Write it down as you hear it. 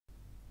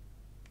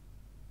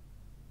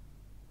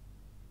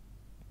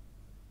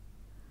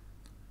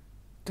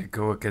Take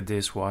a look at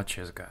these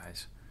watches,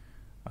 guys.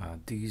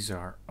 These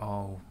are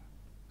all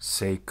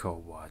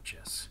Seiko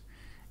watches.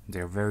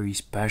 They're very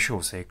special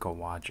Seiko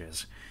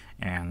watches,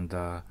 and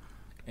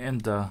in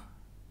the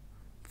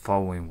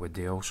following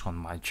videos on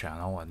my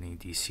channel, an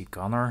EDC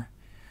Gunner,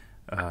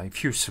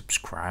 if you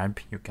subscribe,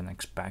 you can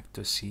expect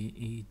to see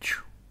each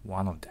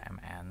one of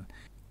them.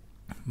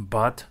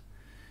 But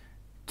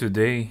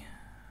today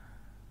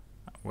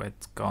we're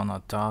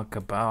gonna talk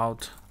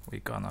about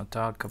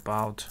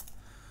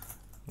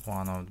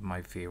one of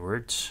my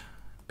favorites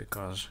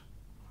because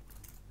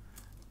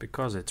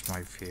it's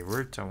my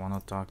favorite. I want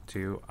to talk to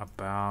you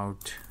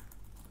about,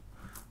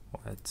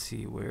 let's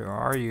see, where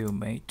are you,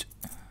 mate?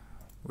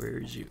 Where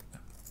is you?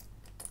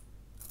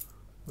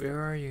 Where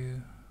are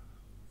you?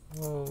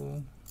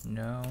 Oh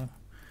no,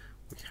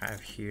 we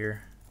have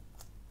here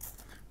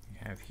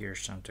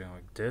something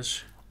like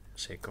this.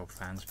 Seiko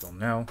fans will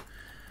know,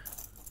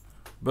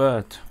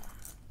 but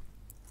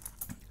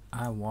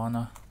I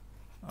wanna,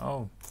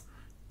 oh,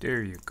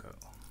 there you go,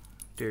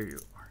 there you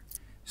are.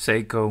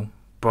 Seiko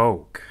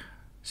Pogue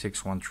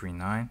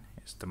 6139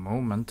 is the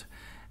moment,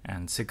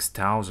 and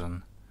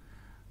 6000,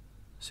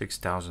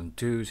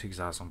 6002,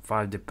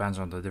 6005, depends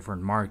on the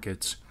different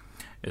markets,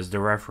 is the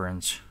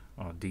reference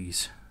of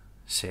these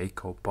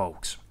Seiko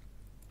Pogues.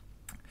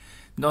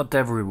 Not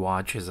every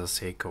watch is a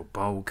Seiko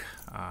Pogue.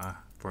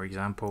 For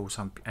example,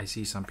 I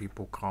see some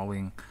people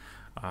calling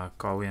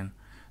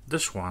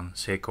this one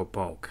Seiko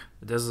Pogue.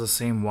 It is the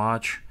same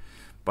watch,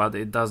 but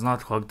it does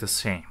not look the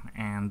same.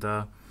 And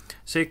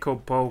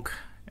Seiko Pogue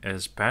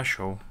is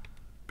special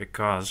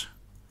because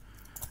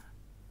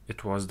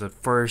it was the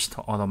first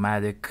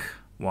automatic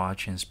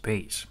watch in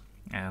space,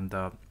 and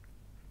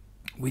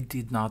we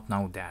did not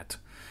know that.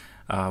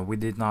 We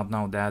did not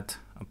know that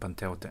up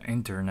until the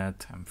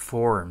internet and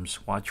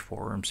forums, watch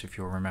forums, if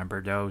you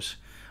remember those.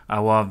 I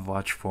love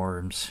watch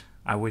forums.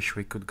 I wish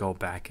we could go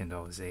back in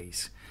those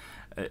days.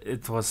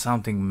 It was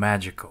something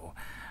magical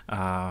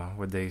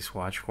with these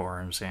watch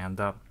forums, and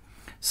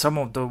some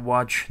of the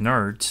watch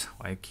nerds,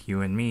 like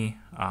you and me,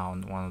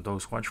 on one of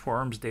those watch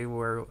forums, they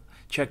were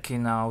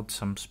checking out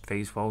some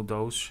space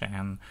photos,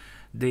 and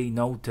they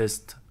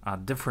noticed a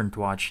different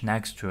watch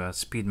next to a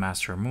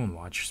Speedmaster moon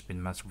watch,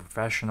 Speedmaster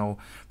Professional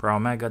for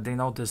Omega. They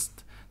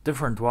noticed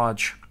different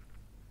watch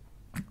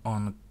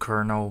on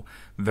Colonel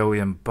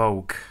William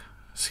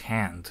Pogue's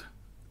hand,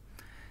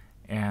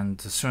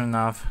 and soon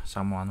enough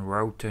someone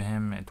wrote to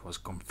him. It was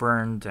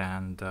confirmed,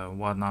 and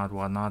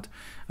whatnot,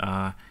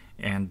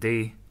 and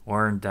they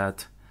learned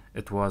that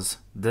it was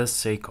this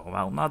Seiko.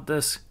 Well, not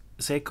this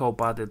Seiko,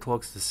 but it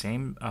looks the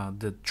same.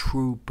 The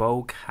true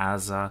Pogue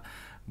has a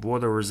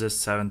water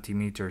resist 70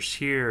 meters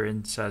here,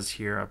 and it says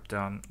here up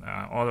down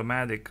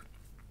automatic,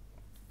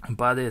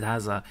 but it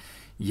has a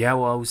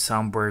yellow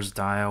sunburst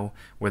dial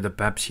with a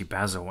Pepsi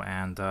bezel,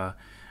 and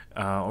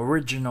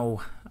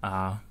original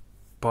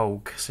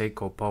Pogue,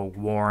 Seiko Pogue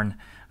worn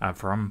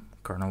from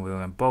Colonel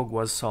William Pogue,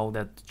 was sold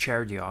at the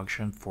charity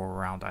auction for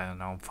around, I don't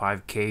know,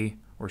 5K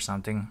or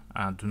something.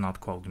 Do not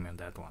quote me on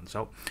that one.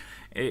 So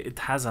it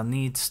has a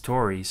neat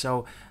story.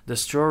 So the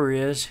story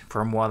is,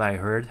 from what I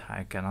heard,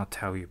 I cannot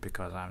tell you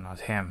because I'm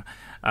not him,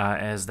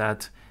 is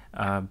that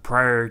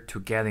prior to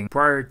getting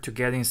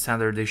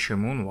standard issue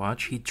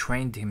moonwatch, he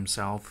trained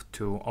himself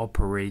to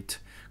operate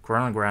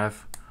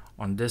chronograph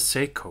on this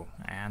Seiko,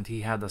 and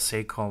he had a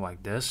Seiko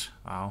like this.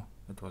 Oh,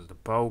 it was the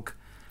Pogue.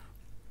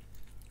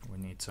 We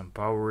need some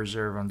power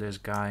reserve on this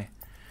guy,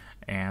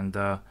 and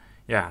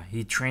yeah,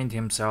 he trained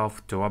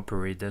himself to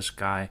operate this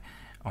guy,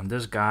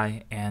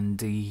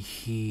 and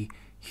he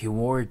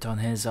wore it on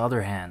his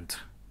other hand.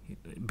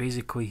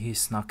 Basically, he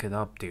snuck it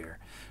up there.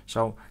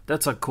 So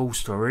that's a cool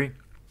story.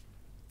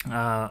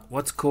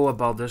 What's cool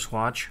about this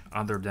watch,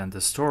 other than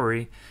the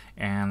story,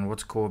 and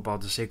what's cool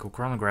about the Seiko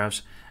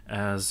chronographs,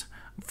 is,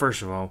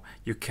 first of all,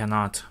 you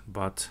cannot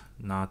but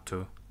not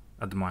to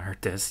admire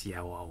this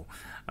yellow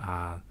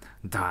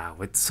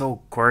dial. It's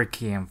so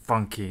quirky and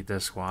funky,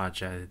 this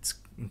watch. It's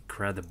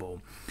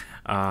incredible.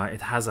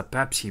 It has a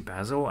Pepsi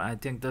bezel. I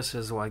think this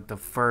is like the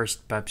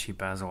first Pepsi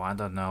bezel. I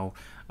don't know,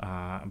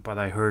 but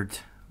I heard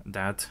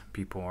that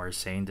people are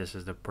saying this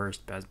is the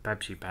first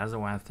Pepsi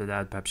bezel. After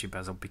that, Pepsi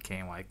bezel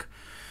became like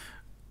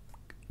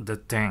the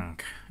thing.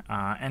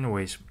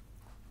 Anyways,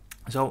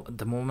 so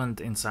the movement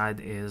inside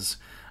is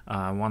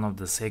one of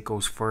the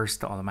Seiko's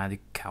first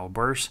automatic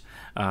calibers.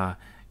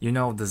 You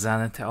know, the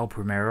Zenith El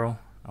Primero,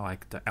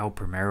 like the El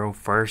Primero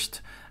first,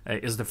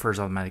 is the first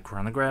automatic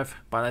chronograph,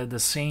 but at the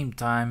same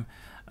time,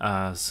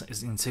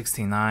 in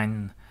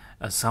 '69,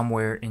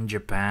 somewhere in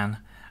Japan,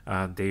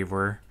 they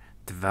were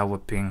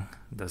developing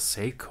the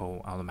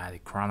Seiko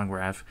automatic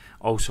chronograph.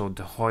 Also,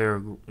 the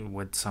Hoyer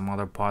with some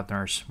other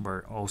partners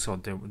were also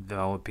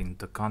developing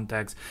the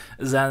Context.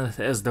 Zenith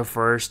is the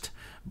first,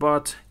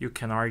 but you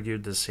can argue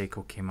the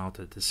Seiko came out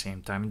at the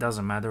same time. It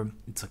doesn't matter.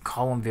 It's a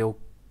column-wheel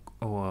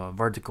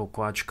vertical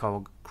clutch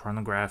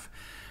chronograph.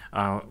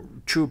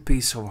 True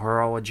piece of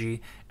horology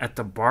at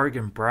the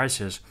bargain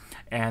prices.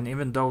 And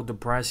even though the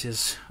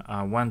prices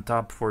went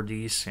up for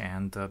these,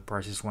 and the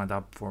prices went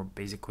up for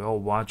basically all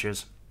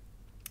watches,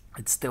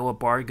 It's still a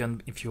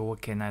bargain if you're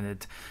looking at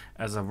it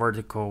as a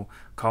vertical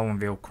column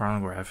wheel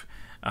chronograph,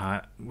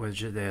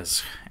 which it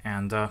is.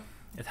 And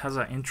it has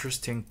an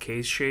interesting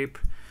case shape.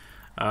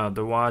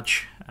 The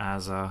watch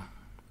has a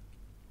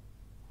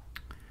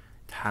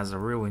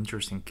real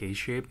interesting case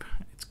shape.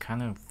 It's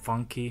kind of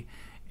funky,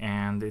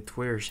 and it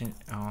wears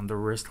on the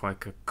wrist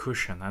like a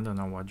cushion. I don't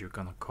know what you're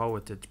gonna call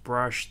it. It's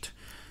brushed,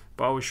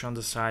 polish on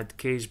the side,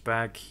 case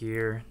back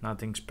here,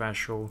 nothing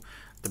special.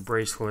 The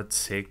bracelet,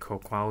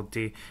 Seiko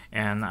quality.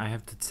 And I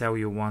have to tell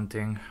you one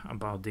thing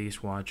about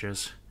these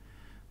watches.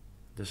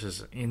 This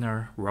is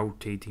inner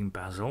rotating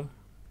bezel.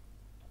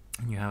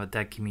 You have a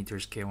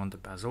decameter scale on the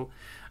bezel.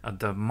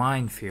 The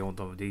minefield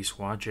of these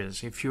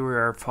watches, if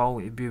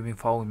you've been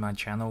following my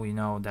channel, you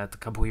know that a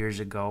couple years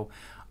ago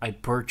I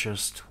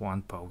purchased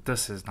one Pogue.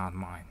 This is not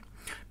mine.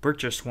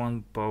 Purchased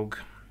one Pogue,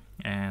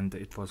 and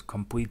it was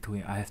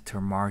completely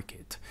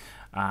aftermarket.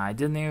 I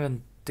didn't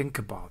even think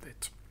about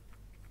it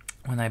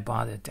when I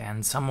bought it,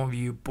 and some of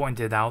you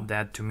pointed out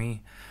that to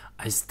me.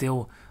 I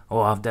still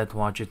love that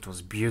watch. It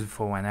was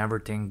beautiful and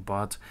everything,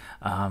 but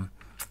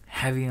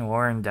having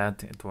learned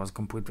that it was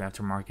completely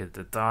aftermarket,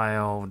 the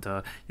dial,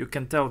 you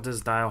can tell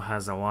this dial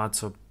has a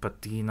lots of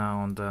patina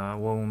on the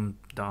loom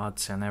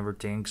dots and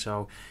everything,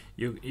 so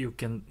you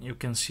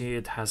can see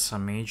it has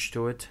some age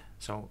to it.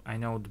 So I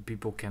know the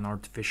people can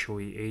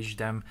artificially age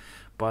them,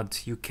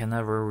 but you can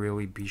never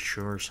really be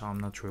sure, so I'm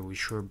not really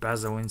sure.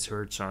 Bezel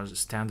inserts are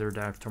standard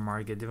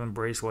aftermarket, even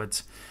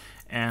bracelets.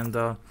 And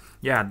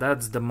yeah,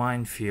 that's the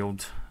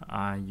minefield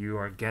you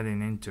are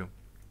getting into.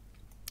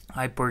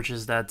 I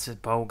purchased that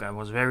Pogue. I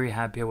was very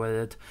happy with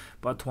it,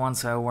 but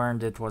once I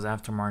learned it was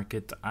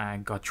aftermarket, I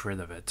got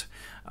rid of it.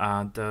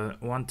 The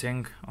one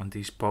thing on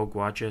these Pogue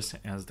watches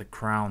is the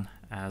crown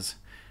has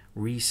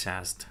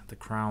recessed. The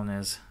crown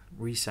is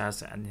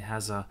recessed, and it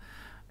has a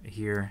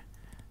here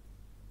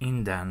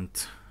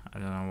indent. I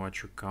don't know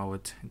what you call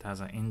it. It has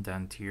an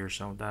indent here,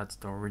 so that's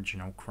the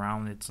original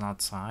crown. It's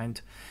not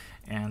signed,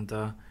 and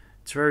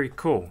it's very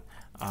cool.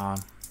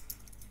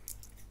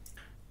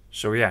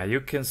 So yeah,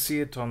 you can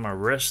see it on my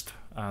wrist.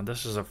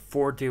 This is a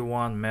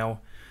 41 mil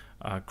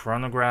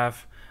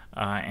chronograph,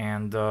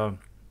 and on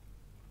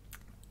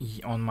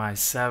my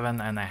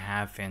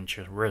 7.5-inch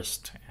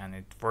wrist, and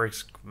it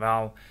works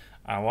well.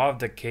 I love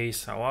the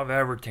case. I love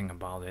everything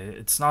about it.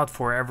 It's not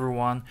for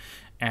everyone,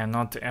 and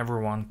not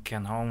everyone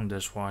can own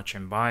this watch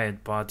and buy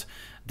it, but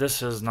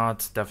this is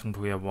not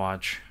definitely a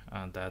watch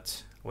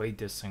that's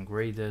latest and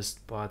greatest,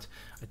 but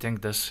I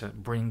think this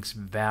brings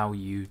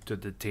value to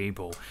the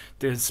table.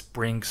 This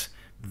brings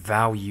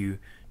value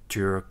to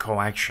your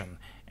collection,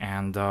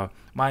 and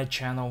my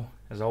channel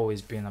has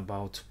always been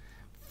about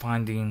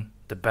finding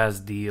the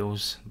best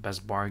deals,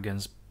 best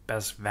bargains,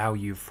 best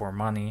value for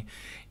money.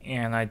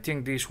 And I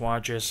think these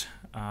watches,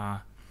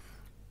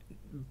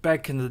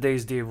 back in the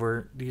days,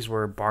 these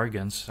were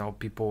bargains, so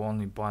people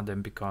only bought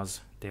them because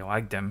they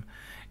liked them,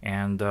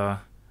 and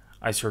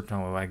I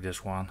certainly like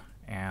this one.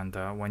 And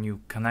when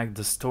you connect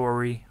the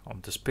story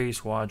of the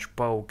space watch,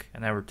 Pogue,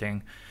 and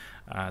everything,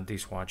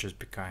 these watches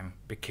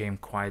became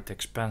quite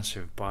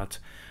expensive, but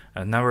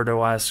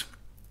nevertheless,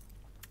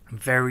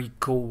 very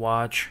cool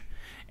watch.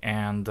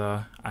 And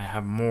I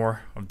have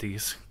more of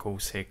these cool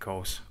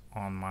Seikos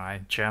on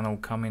my channel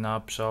coming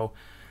up, so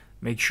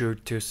make sure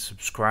to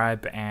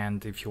subscribe,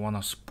 and if you want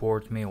to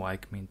support me,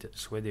 like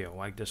this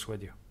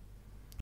video.